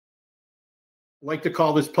like to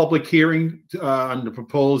call this public hearing on the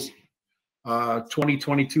proposed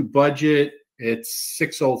 2022 budget. It's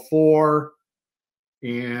 6:04,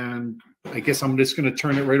 and I guess I'm just going to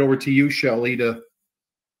turn it right over to you, Shelley.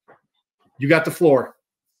 You got the floor.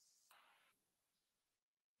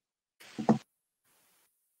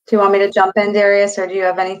 Do you want me to jump in, Darius, or do you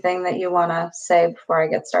have anything that you want to say before I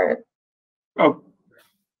get started? Oh,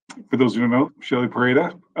 for those who don't know, Shelley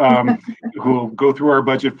Pareda, who will go through our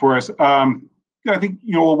budget for us. I think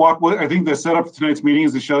I think the setup for tonight's meeting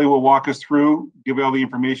is that Shelley will walk us through, give all the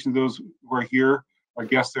information to those who are here. Our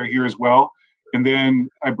guests are here as well, and then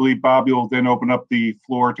I believe Bob will then open up the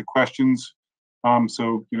floor to questions.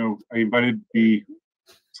 So I invited the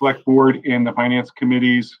select board and the finance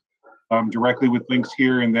committees directly with links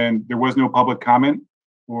here, and then there was no public comment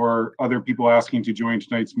or other people asking to join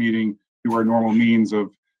tonight's meeting through our normal means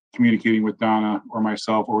of communicating with Donna or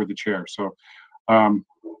myself or with the chair. So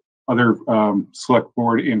other select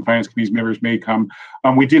board and finance committee members may come.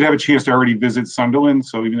 We did have a chance to already visit Sunderland,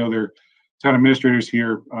 so even though they're town administrators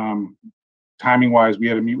here, timing wise, we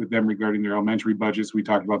had to meet with them regarding their elementary budgets. We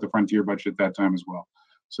talked about the Frontier budget at that time as well.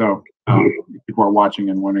 So people are watching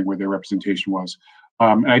and wondering where their representation was.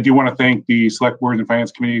 And I do want to thank the select board and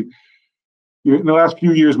finance committee. In the last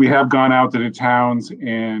few years, we have gone out to the towns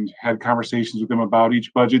and had conversations with them about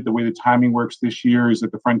each budget. The way the timing works this year is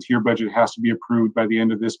that the Frontier budget has to be approved by the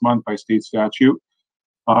end of this month by state statute.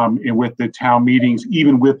 And with the town meetings,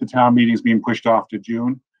 even with the town meetings being pushed off to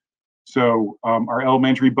June. So our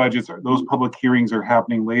elementary budgets, those public hearings are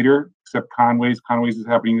happening later, except Conway's. Conway's is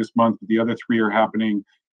happening this month, but the other three are happening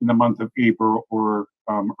in the month of April or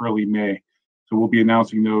early May. So we'll be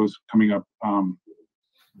announcing those coming up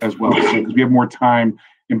as well. So because we have more time,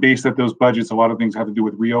 and based at those budgets, a lot of things have to do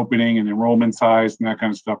with reopening and enrollment size and that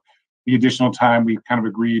kind of stuff. The additional time we kind of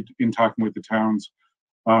agreed in talking with the towns,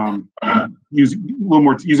 using a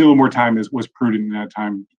little more time was prudent in that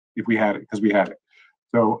time if we had it, because we had it.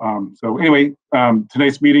 So anyway,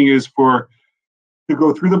 tonight's meeting is to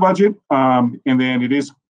go through the budget, and then it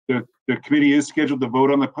is the committee is scheduled to vote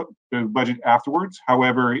on the budget afterwards.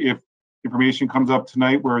 However, if information comes up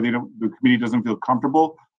tonight where the committee doesn't feel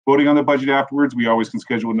comfortable voting on the budget afterwards, we always can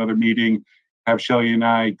schedule another meeting, have Shelley and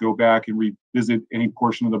I go back and revisit any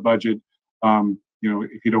portion of the budget,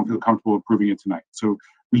 if you don't feel comfortable approving it tonight. So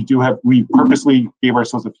we purposely gave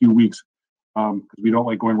ourselves a few weeks because we don't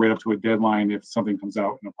like going right up to a deadline if something comes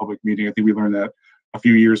out in a public meeting. I think we learned that a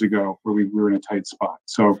few years ago where we were in a tight spot.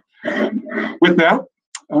 So with that,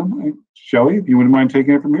 Shelley, if you wouldn't mind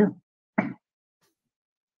taking it from here.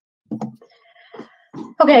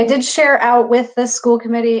 Okay, I did share out with the school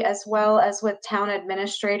committee as well as with town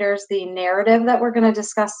administrators the narrative that we're going to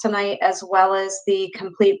discuss tonight, as well as the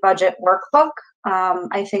complete budget workbook.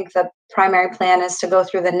 I think the primary plan is to go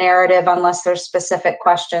through the narrative unless there's specific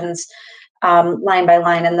questions line by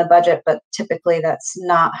line in the budget, but typically that's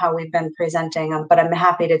not how we've been presenting. But I'm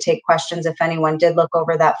happy to take questions if anyone did look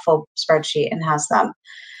over that full spreadsheet and has them.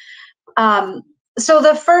 So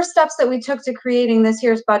the first steps that we took to creating this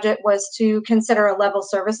year's budget was to consider a level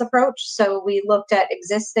service approach. So we looked at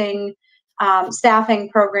existing staffing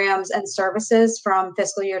programs and services from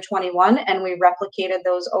fiscal year 21, and we replicated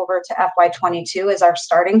those over to FY22 as our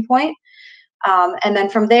starting point. And then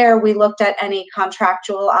from there, we looked at any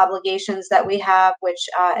contractual obligations that we have, which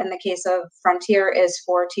in the case of Frontier is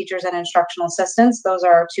for teachers and instructional assistants. Those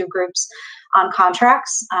are our two groups on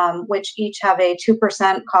contracts, which each have a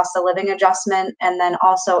 2% cost of living adjustment, and then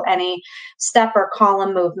also any step or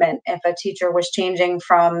column movement. If a teacher was changing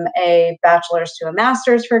from a bachelor's to a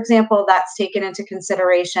master's, for example, that's taken into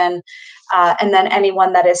consideration. And then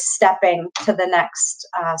anyone that is stepping to the next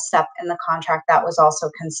step in the contract, that was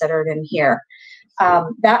also considered in here.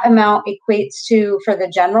 That amount equates to, for the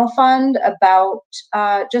general fund, about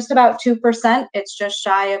just about 2%. It's just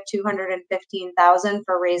shy of $215,000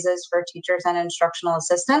 for raises for teachers and instructional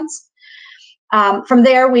assistants. From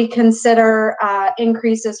there, we consider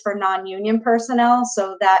increases for non-union personnel.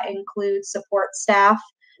 So that includes support staff,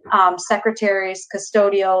 secretaries,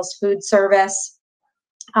 custodials, food service,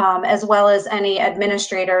 as well as any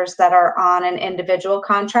administrators that are on an individual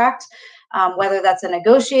contract. Whether that's a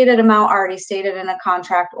negotiated amount already stated in a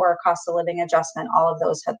contract or a cost of living adjustment, all of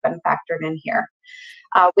those have been factored in here.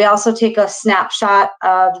 We also take a snapshot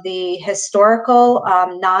of the historical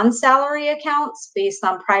non-salary accounts based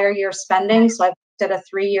on prior year spending. So I did a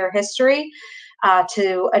 3-year history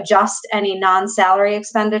to adjust any non-salary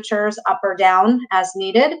expenditures up or down as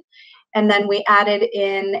needed. And then we added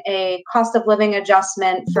in a cost of living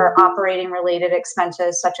adjustment for operating related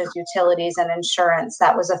expenses such as utilities and insurance.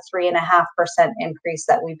 That was a 3.5% increase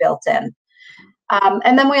that we built in.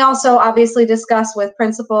 And then we also obviously discuss with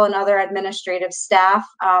principal and other administrative staff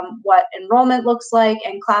what enrollment looks like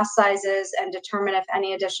and class sizes, and determine if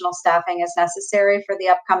any additional staffing is necessary for the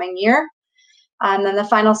upcoming year. And then the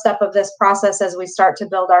final step of this process as we start to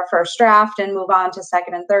build our first draft and move on to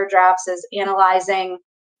second and third drafts is analyzing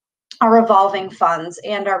our revolving funds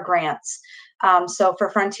and our grants. So for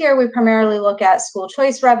Frontier, we primarily look at school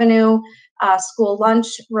choice revenue, school lunch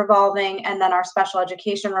revolving, and then our special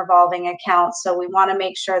education revolving accounts. So we want to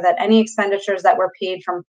make sure that any expenditures that were paid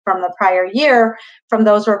from the prior year from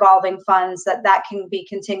those revolving funds, that can be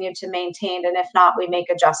continued to maintained, and if not, we make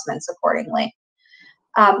adjustments accordingly.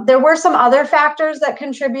 There were some other factors that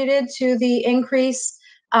contributed to the increase.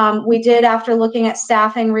 We did, after looking at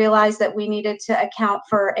staffing, realize that we needed to account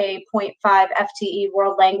for a 0.5 FTE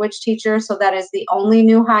world language teacher. So that is the only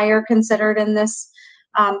new hire considered in this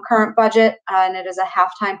current budget, and it is a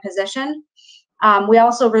half-time position. We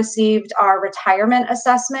also received our retirement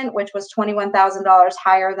assessment, which was $21,000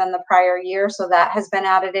 higher than the prior year. So that has been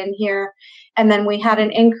added in here. And then we had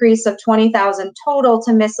an increase of $20,000 total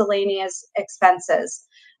to miscellaneous expenses.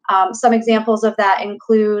 Some examples of that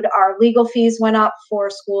include our legal fees went up for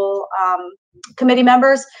school committee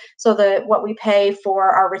members. So what we pay for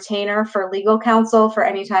our retainer for legal counsel for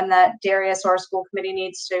any time that Darius or a school committee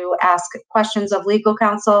needs to ask questions of legal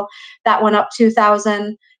counsel, that went up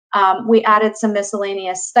 $2,000. We added some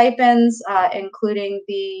miscellaneous stipends, including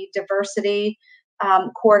the diversity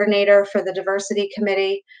coordinator for the diversity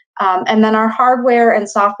committee. And then our hardware and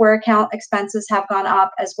software account expenses have gone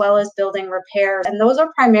up, as well as building repairs. And those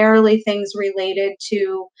are primarily things related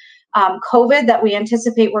to COVID that we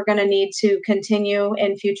anticipate we're going to need to continue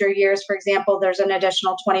in future years. For example, there's an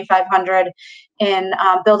additional $2,500 in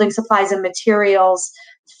building supplies and materials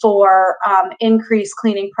for increased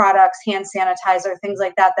cleaning products, hand sanitizer, things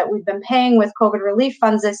like that we've been paying with COVID relief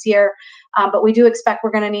funds this year. But we do expect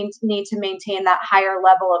we're going to need to maintain that higher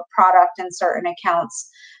level of product in certain accounts.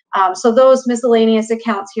 So those miscellaneous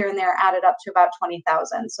accounts here and there added up to about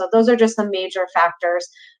 $20,000. So those are just the major factors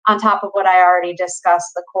on top of what I already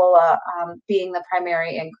discussed, the COLA being the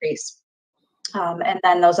primary increase. And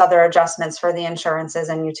then those other adjustments for the insurances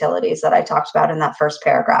and utilities that I talked about in that first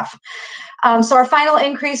paragraph. So our final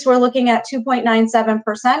increase, we're looking at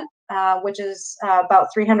 2.97%, which is about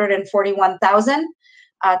 $341,000.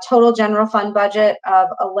 Total general fund budget of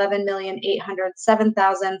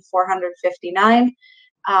 $11,807,459.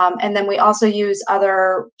 And then we also use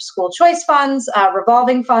other school choice funds,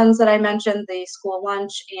 revolving funds that I mentioned, the school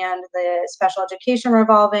lunch and the special education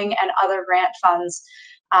revolving, and other grant funds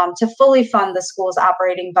to fully fund the school's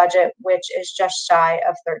operating budget, which is just shy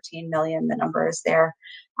of $13 million. The number is there.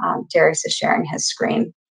 Darius is sharing his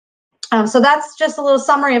screen. So that's just a little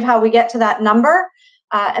summary of how we get to that number.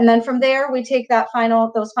 And then from there, we take those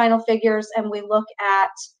final figures and we look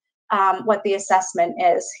at what the assessment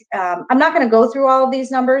is. I'm not going to go through all of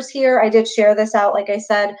these numbers here. I did share this out, like I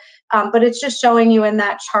said, but it's just showing you in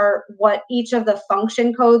that chart what each of the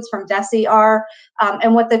function codes from DESE are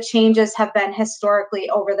and what the changes have been historically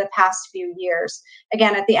over the past few years.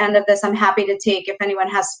 Again, at the end of this, I'm happy to take if anyone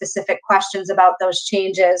has specific questions about those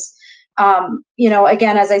changes.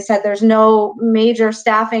 Again, as I said, there's no major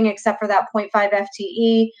staffing except for that 0.5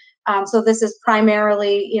 FTE. So this is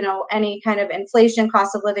primarily, any kind of inflation,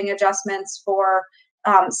 cost of living adjustments for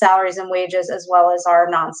salaries and wages, as well as our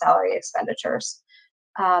non-salary expenditures.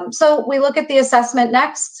 So we look at the assessment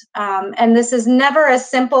next, and this is never as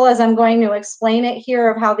simple as I'm going to explain it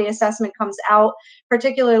here of how the assessment comes out,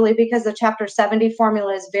 particularly because the Chapter 70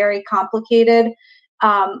 formula is very complicated.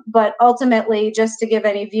 But ultimately, just to give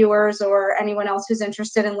any viewers or anyone else who's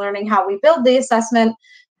interested in learning how we build the assessment,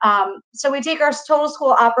 so we take our total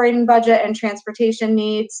school operating budget and transportation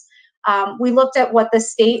needs. We looked at what the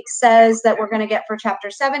state says that we're going to get for Chapter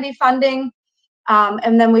 70 funding.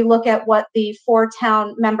 And then we look at what the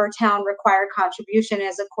member town required contribution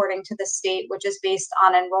is according to the state, which is based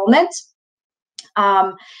on enrollment.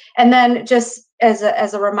 And then just as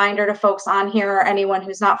a reminder to folks on here or anyone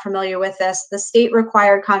who's not familiar with this, the state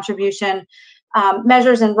required contribution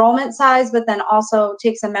measures enrollment size, but then also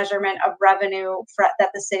takes a measurement of revenue that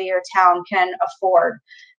the city or town can afford.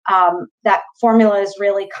 That formula is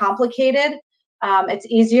really complicated. It's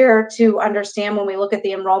easier to understand when we look at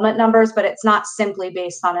the enrollment numbers, but it's not simply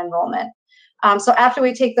based on enrollment. So after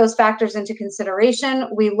we take those factors into consideration,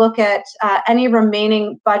 we look at any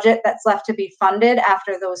remaining budget that's left to be funded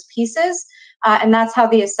after those pieces. And that's how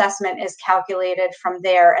the assessment is calculated from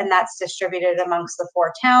there. And that's distributed amongst the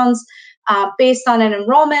 4 towns. Based on an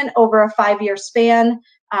enrollment over a 5-year span,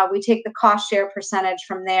 we take the cost share percentage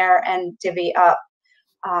from there and divvy up.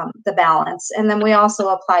 the balance. And then we also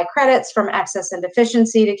apply credits from excess and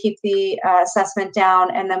deficiency to keep the assessment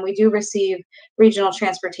down. And then we do receive regional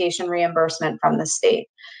transportation reimbursement from the state.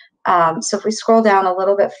 So if we scroll down a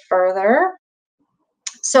little bit further,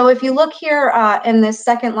 so if you look here in this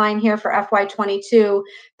second line here for FY22,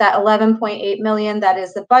 that 11.8 million, that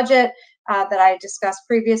is the budget that I discussed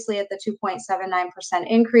previously at the 2.79%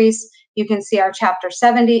 increase. You can see our Chapter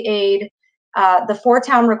 70 aid. The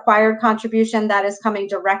 4-town required contribution, that is coming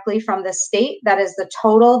directly from the state. That is the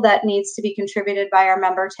total that needs to be contributed by our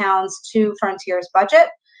member towns to Frontier's budget.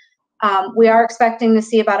 We are expecting to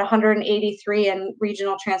see about 183 in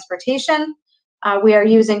regional transportation. We are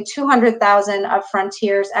using 200,000 of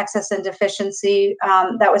Frontier's excess and deficiency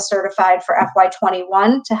that was certified for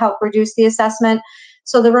FY21 to help reduce the assessment.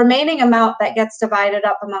 So the remaining amount that gets divided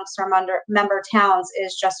up amongst our member towns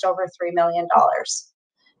is just over $3 million.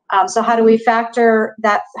 So how do we factor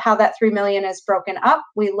that, how that $3 million is broken up?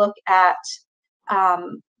 We look at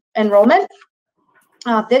enrollment.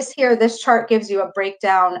 This chart gives you a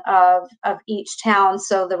breakdown of each town.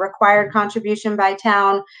 So the required contribution by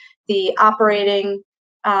town, the operating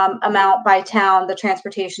amount by town, the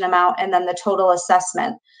transportation amount, and then the total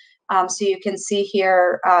assessment. So you can see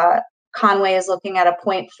here, Conway is looking at a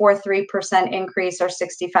 0.43% increase or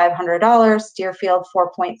 $6,500. Deerfield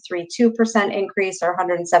 4.32% increase or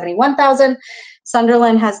 $171,000.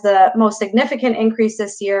 Sunderland has the most significant increase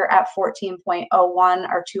this year at 14.01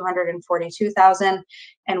 or $242,000,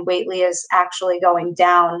 and Whately is actually going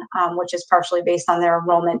down, which is partially based on their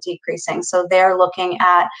enrollment decreasing. So they're looking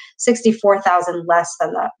at $64,000 less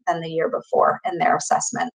than the year before in their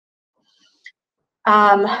assessment.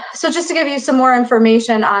 So just to give you some more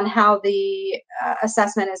information on how the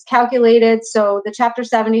assessment is calculated. So the Chapter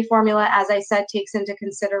 70 formula, as I said, takes into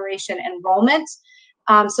consideration enrollment.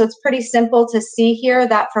 So it's pretty simple to see here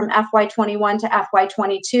that from FY21 to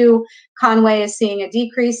FY22, Conway is seeing a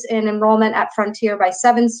decrease in enrollment at Frontier by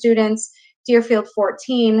 7 students, Deerfield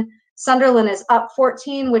 14, Sunderland is up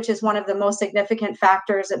 14, which is one of the most significant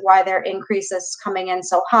factors of why their increase is coming in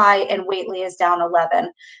so high, and Whately is down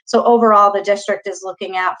 11. So overall, the district is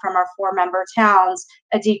looking at, from our 4 member towns,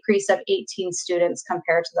 a decrease of 18 students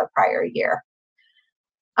compared to the prior year.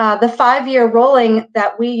 The 5-year rolling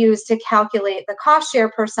that we use to calculate the cost share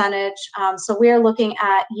percentage, so we are looking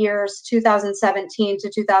at years 2017 to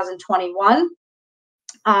 2021.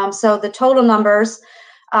 So the total numbers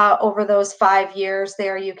over those 5 years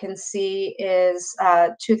there, you can see, is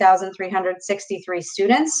 2,363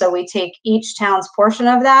 students. So we take each town's portion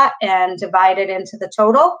of that and divide it into the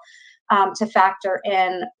total to factor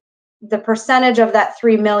in the percentage of that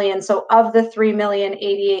 3 million. So of the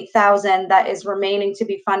 3,088,000 that is remaining to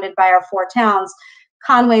be funded by our 4 towns,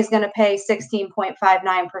 Conway is going to pay 16.59%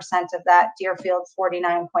 of that, Deerfield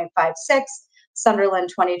 49.56%, Sunderland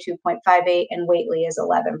 22.58%, and Whately is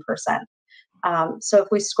 11%. So if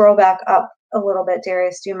we scroll back up a little bit,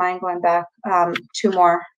 Darius, do you mind going back 2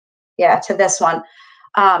 more? Yeah, to this one.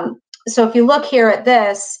 So if you look here at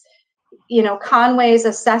this, you know, Conway's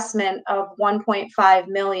assessment of 1.5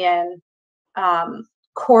 million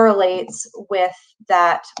correlates with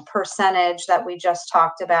that percentage that we just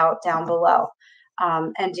talked about down below.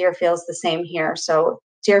 And Deerfield's the same here. So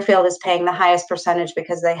Deerfield is paying the highest percentage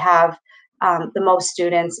because they have the most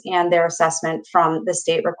students, and their assessment from the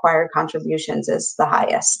state required contributions is the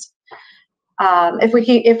highest.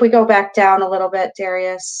 If we go back down a little bit,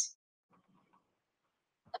 Darius,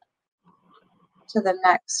 to the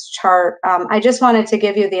next chart, I just wanted to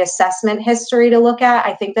give you the assessment history to look at.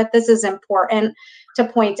 I think that this is important to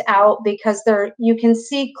point out because you can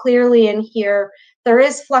see clearly in here, there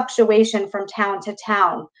is fluctuation from town to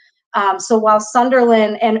town. So while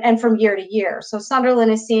Sunderland, and from year to year, so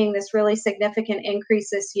Sunderland is seeing this really significant increase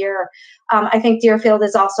this year. I think Deerfield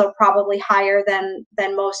is also probably higher than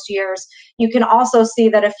most years. You can also see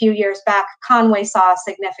that a few years back, Conway saw a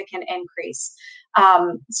significant increase.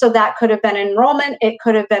 So that could have been enrollment. It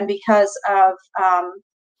could have been because of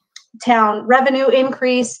town revenue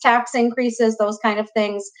increase, tax increases, those kind of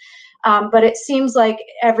things. But it seems like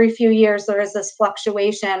every few years there is this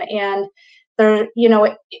fluctuation, and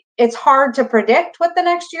it's hard to predict what the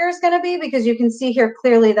next year is going to be, because you can see here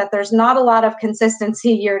clearly that there's not a lot of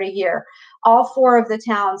consistency year to year. All 4 of the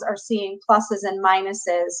towns are seeing pluses and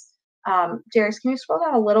minuses. Darius, can you scroll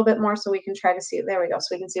down a little bit more so we can try to see? There we go. So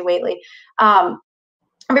we can see Whately.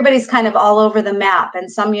 Everybody's kind of all over the map,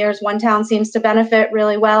 and some years one town seems to benefit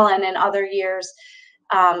really well, and in other years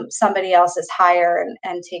somebody else is higher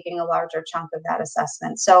and taking a larger chunk of that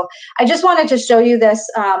assessment. So I just wanted to show you this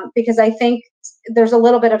because I think there's a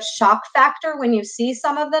little bit of shock factor when you see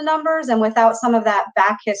some of the numbers, and without some of that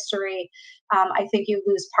back history, I think you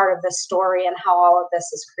lose part of the story and how all of this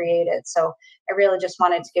is created. So I really just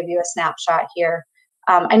wanted to give you a snapshot here.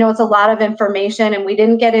 I know it's a lot of information and we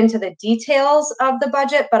didn't get into the details of the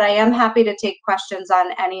budget, but I am happy to take questions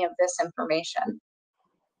on any of this information.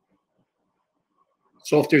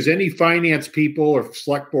 So if there's any finance people or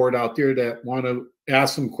select board out there that want to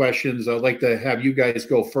ask some questions, I'd like to have you guys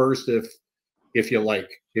go first if you like.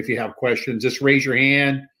 If you have questions, just raise your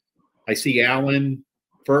hand. I see Alan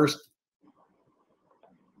first.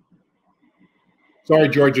 Sorry,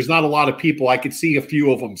 George, there's not a lot of people. I could see a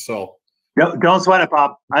few of them, so. Don't sweat it,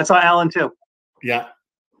 Bob. I saw Alan too. Yeah.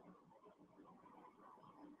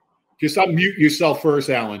 Just unmute yourself first,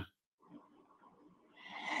 Alan.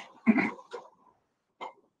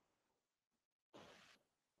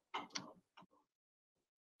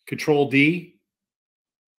 Control D.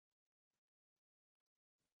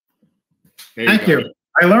 Thank you.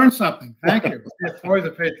 I learned something. Thank you. Always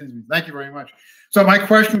a pay attention. Thank you very much. So my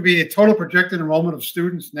question would be the total projected enrollment of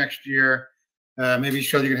students next year. Maybe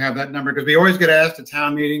Shelley, you can have that number because we always get asked at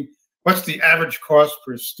town meeting, what's the average cost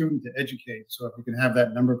per student to educate? So if you can have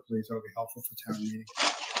that number, please, that would be helpful for town meeting.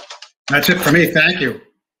 That's it for me. Thank you.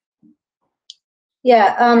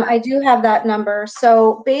 Yeah, I do have that number.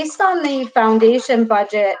 So based on the foundation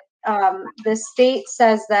budget, the state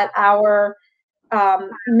says that our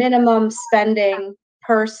minimum spending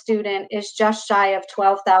per student is just shy of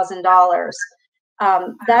 $12,000.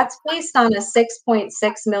 That's based on a $6.6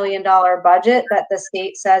 million budget that the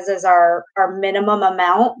state says is our minimum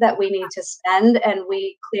amount that we need to spend, and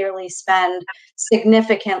we clearly spend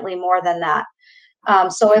significantly more than that.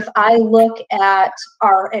 So if I look at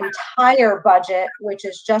our entire budget, which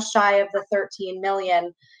is just shy of the 13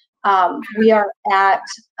 million, we are at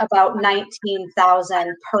about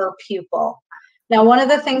 19,000 per pupil. Now, one of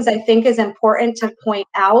the things I think is important to point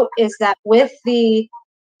out is that with the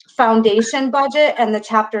foundation budget and the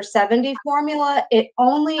Chapter 70 formula, it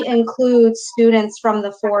only includes students from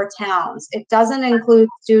the 4 towns. It doesn't include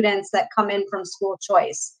students that come in from school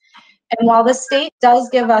choice. And while the state does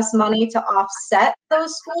give us money to offset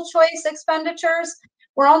those school choice expenditures,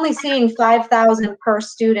 we're only seeing 5,000 per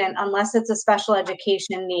student unless it's a special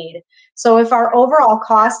education need. So if our overall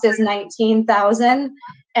cost is 19,000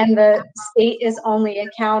 and the state is only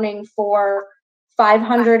accounting for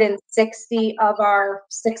 560 of our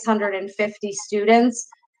 650 students,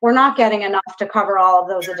 we're not getting enough to cover all of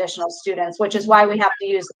those additional students, which is why we have to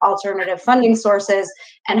use alternative funding sources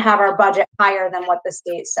and have our budget higher than what the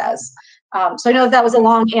state says. So I know that was a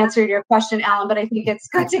long answer to your question, Alan, but I think it's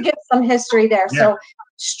good to give some history there. Yeah. So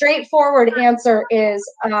straightforward answer is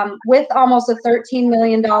with almost a $13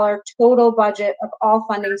 million total budget of all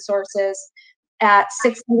funding sources at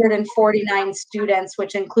 649 students,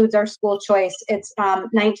 which includes our school choice, it's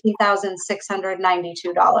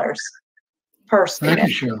 $19,692 per student. Thank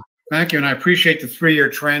you, Sheila. Thank you, and I appreciate the 3-year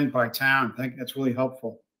trend by town. I think that's really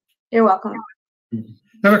helpful. You're welcome. I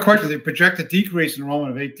have a question. The projected decrease in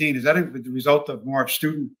enrollment of 18, is that the result of more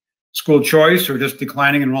student school choice or just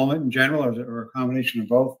declining enrollment in general, or a combination of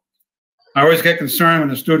both? I always get concerned when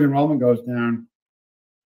the student enrollment goes down.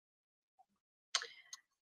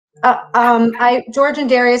 George and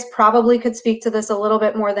Darius probably could speak to this a little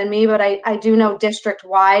bit more than me, but I do know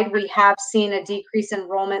district-wide we have seen a decrease in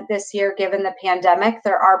enrollment this year given the pandemic.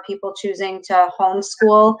 There are people choosing to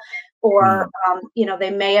homeschool, or you know,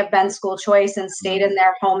 they may have been school choice and stayed in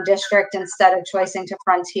their home district instead of choosing to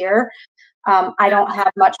Frontier. I don't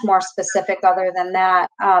have much more specific other than that.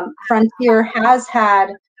 Frontier has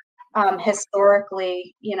had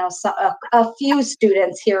historically, you know, a few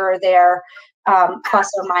students here or there, plus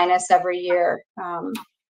or minus every year.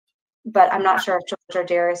 But I'm not sure if George or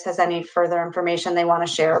Darius has any further information they want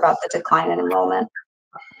to share about the decline in enrollment.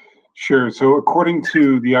 Sure. So according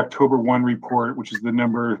to the October 1 report, which is the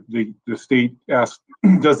number the state asked,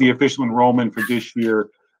 does the official enrollment for this year,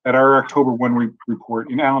 at our October 1 report,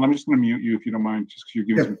 and Alan, I'm just going to mute you if you don't mind, just because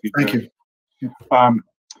you're giving some feedback. Thank you.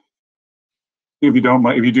 If you don't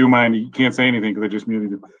mind, if you do mind, you can't say anything because I just muted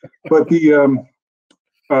you. But the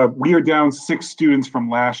we are down 6 students from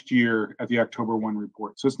last year at the October 1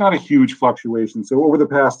 report. So it's not a huge fluctuation. So over the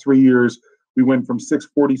past 3 years, we went from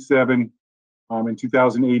 647 in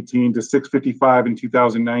 2018 to 655 in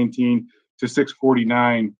 2019 to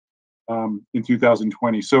 649 in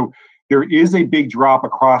 2020. So there is a big drop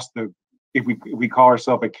across the, if we call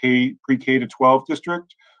ourselves a pre-K to 12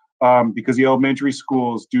 district, because the elementary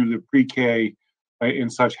schools, due to the pre-K and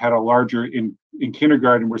such, had a larger in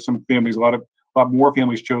kindergarten, where some families, a lot more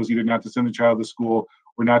families chose either not to send the child to school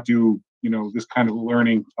or not do, you know, this kind of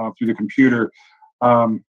learning through the computer,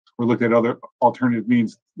 or looked at other alternative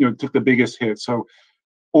means, you know, took the biggest hit. So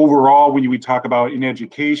overall, when we talk about in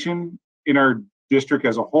education in our district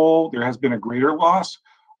as a whole, there has been a greater loss.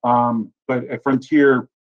 But at Frontier,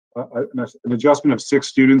 an adjustment of 6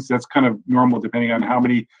 students, that's kind of normal depending on how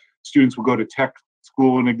many students will go to tech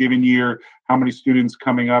school in a given year, how many students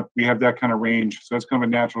coming up. We have that kind of range. So that's kind of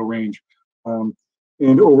a natural range.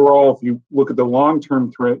 And overall, if you look at the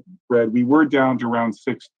long-term thread, we were down to around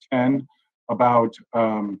 610 about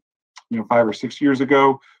 5 or 6 years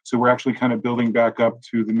ago. So we're actually kind of building back up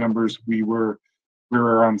to the numbers we were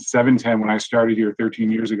around 710 when I started here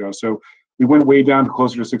 13 years ago. So we went way down to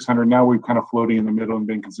closer to 600. Now we're kind of floating in the middle and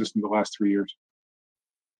been consistent the last 3 years.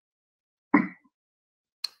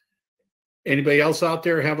 Anybody else out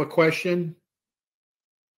there have a question?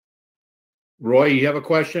 Roy, you have a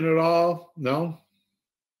question at all? No?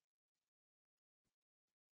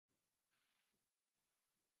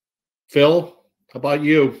 Phil, how about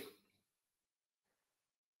you?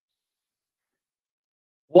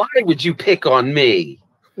 Why would you pick on me?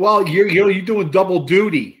 Well, you're doing double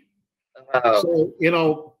duty. Oh.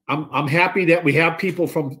 So, I'm happy that we have people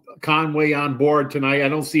from Conway on board tonight. I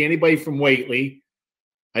don't see anybody from Whately.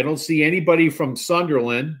 I don't see anybody from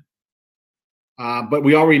Sunderland. But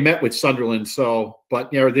we already met with Sunderland. So,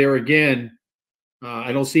 but there again,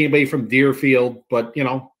 I don't see anybody from Deerfield, but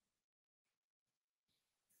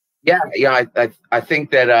Yeah. I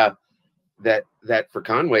think that that for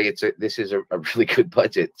Conway, this is a really good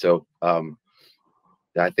budget. So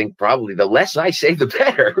I think probably the less I say, the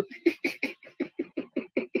better.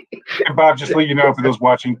 And Bob, just to let you know, for those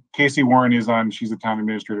watching, Casey Warren is on. She's the town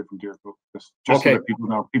administrator from Deerfield. Just Okay. So that people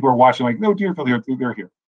know. People are watching like, no, Deerfield, they're here.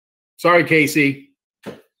 Sorry, Casey.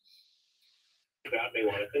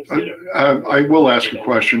 I will ask a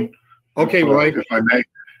question. Okay, Roy. If I may.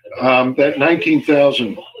 That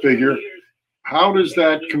 19,000 figure, how does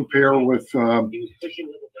that compare with, how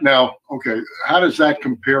does that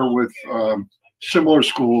compare with similar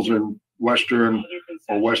schools in Western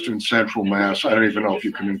or Western Central Mass? I don't even know if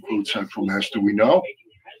you can include Central Mass. Do we know?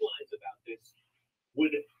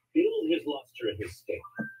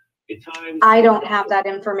 I don't have that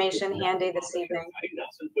information handy this evening.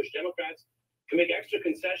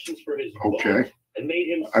 Okay. I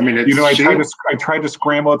mean, I tried to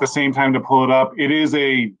scramble at the same time to pull it up. It is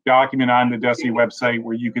a document on the DESE website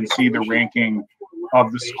where you can see the ranking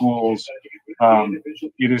of the schools.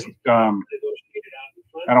 It is.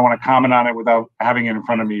 I don't want to comment on it without having it in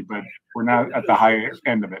front of me, but we're not at the high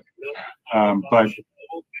end of it. But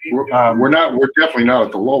we're definitely not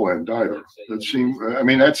at the low end either. That seems. I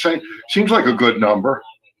mean, seems like a good number.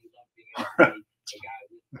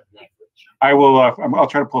 I will. I'll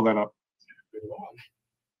try to pull that up.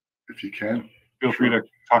 If you can, feel free to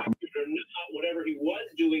talk about whatever he was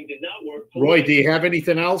doing did not work. Roy, do you have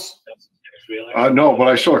anything else? No, but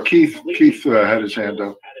I saw Keith had his hand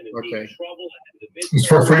up. Okay. It's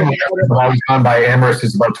for Fremont. I was done by Amherst.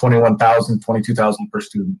 It's about 21,000, 22,000 per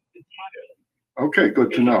student. Okay,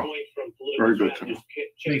 good to know. Very good to know.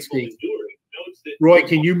 Thanks, Keith. Roy,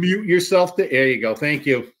 can you mute yourself? There you go. Thank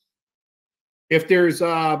you. If there's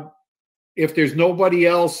nobody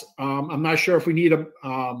else, I'm not sure if we need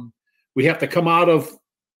we have to come out of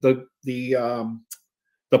the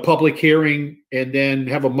public hearing and then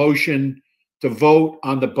have a motion to vote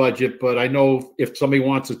on the budget. But I know if somebody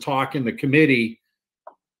wants to talk in the committee,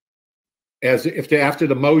 after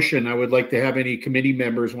the motion, I would like to have any committee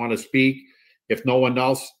members want to speak. If no one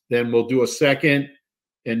else, then we'll do a second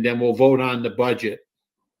and then we'll vote on the budget.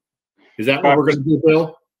 Is that what we're going to do,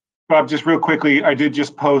 Bill? Bob, just real quickly, I did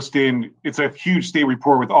just post in, it's a huge state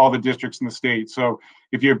report with all the districts in the state. So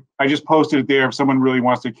I just posted it there. If someone really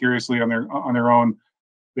wants to curiously on their own,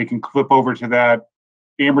 they can flip over to that.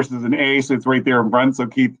 Amherst is an A, so it's right there in front. So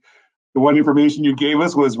Keith, the one information you gave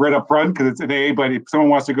us was right up front because it's an A, but if someone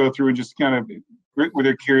wants to go through and just kind of, where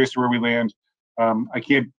they're curious to where we land, I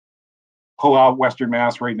can't pull out Western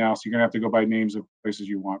Mass right now, so you're gonna have to go by names of places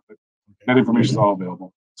you want, but that information is all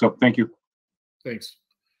available. So thank you. Thanks.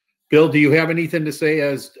 Bill, do you have anything to say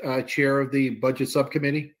as chair of the budget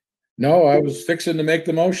subcommittee? No, I was fixing to make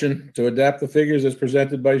the motion to adapt the figures as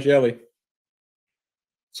presented by Shelley.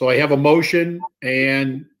 So I have a motion,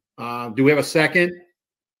 and do we have a second?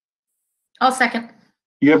 I'll second.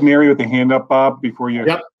 You have Mary with the hand up, Bob, before you.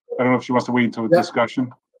 Yep. I don't know if she wants to wait until the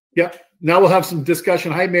discussion. Yep. Now we'll have some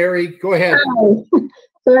discussion. Hi, Mary. Go ahead. Hi.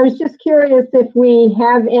 So I was just curious if we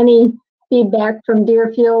have any feedback from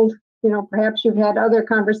Deerfield. You know, perhaps you've had other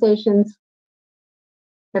conversations.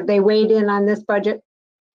 Have they weighed in on this budget?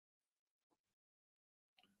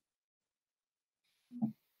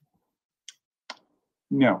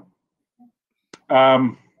 No.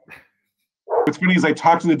 what's funny is I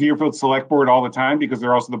talk to the Deerfield Select Board all the time because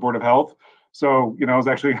they're also the Board of Health. So, I was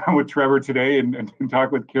actually on with Trevor today and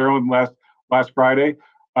talked with Carolyn last Friday.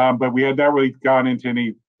 But we had not really gone into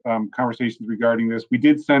any conversations regarding this. We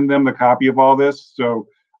did send them the copy of all this. So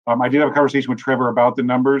I did have a conversation with Trevor about the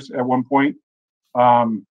numbers at one point.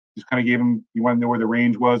 Just kind of gave him, you want to know where the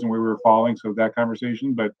range was and where we were falling. So that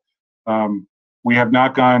conversation, but we have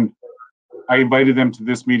not gone. I invited them to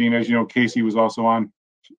this meeting. As you know, Casey was also on.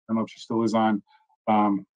 I don't know if she still is on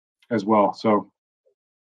as well. So.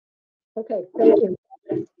 Okay, thank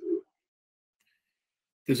you.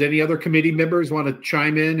 Does any other committee members want to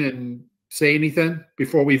chime in and say anything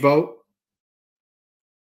before we vote?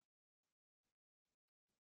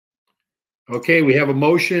 Okay, we have a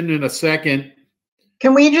motion and a second.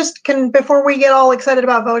 Before we get all excited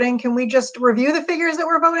about voting, can we just review the figures that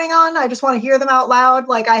we're voting on? I just want to hear them out loud.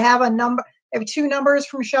 Like I have two numbers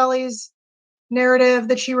from Shelley's narrative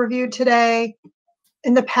that she reviewed today.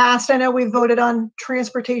 In the past, I know we voted on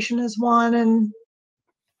transportation as one and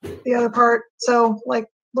the other part. So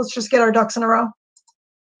let's just get our ducks in a row.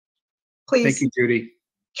 Please. Thank you, Judy.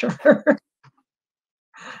 Sure.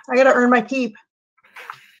 I got to earn my keep.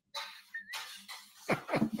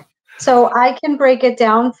 So I can break it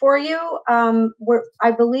down for you.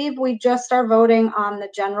 I believe we just are voting on the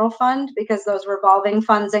general fund because those revolving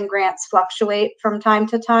funds and grants fluctuate from time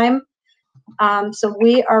to time. So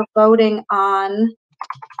we are voting on,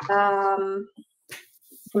 let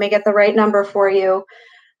me get the right number for you.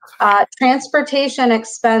 Transportation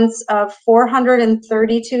expense of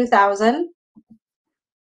 $432,000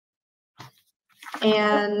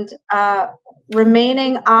 and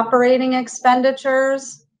remaining operating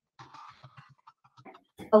expenditures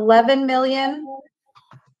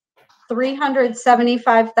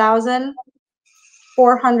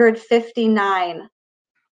 $11,375,459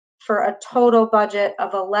 for a total budget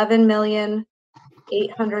of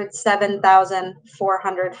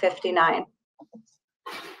 $11,807,459.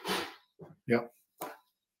 Yep.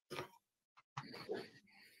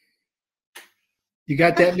 You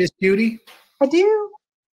got that, Miss Judy? I do.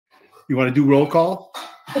 You want to do roll call?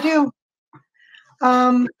 I do.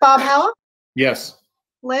 Bob Halla? Yes.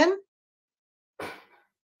 Lynn?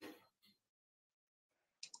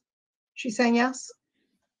 She's saying yes?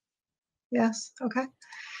 Yes, okay.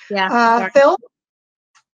 Yeah. Phil?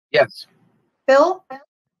 Yes. Phil?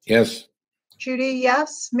 Yes. Judy,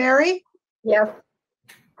 yes. Mary? Yes.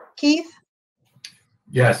 Keith?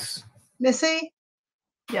 Yes. Missy?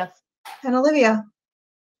 Yes. And Olivia?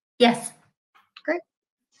 Yes. Great.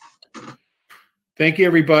 Thank you,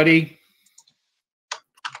 everybody.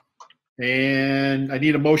 And I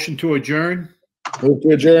need a motion to adjourn. Move to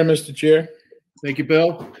adjourn, Mr. Chair. Thank you,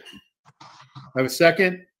 Bill. I have a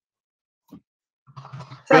second.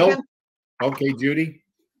 Second. Bill? Okay, Judy.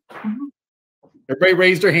 Everybody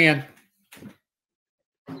raised their hand.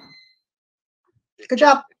 Good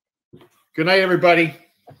job. Good night, everybody.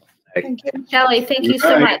 Thank you. Shelley, thank you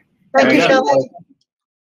so much. Thank you, Yeah. Shelley.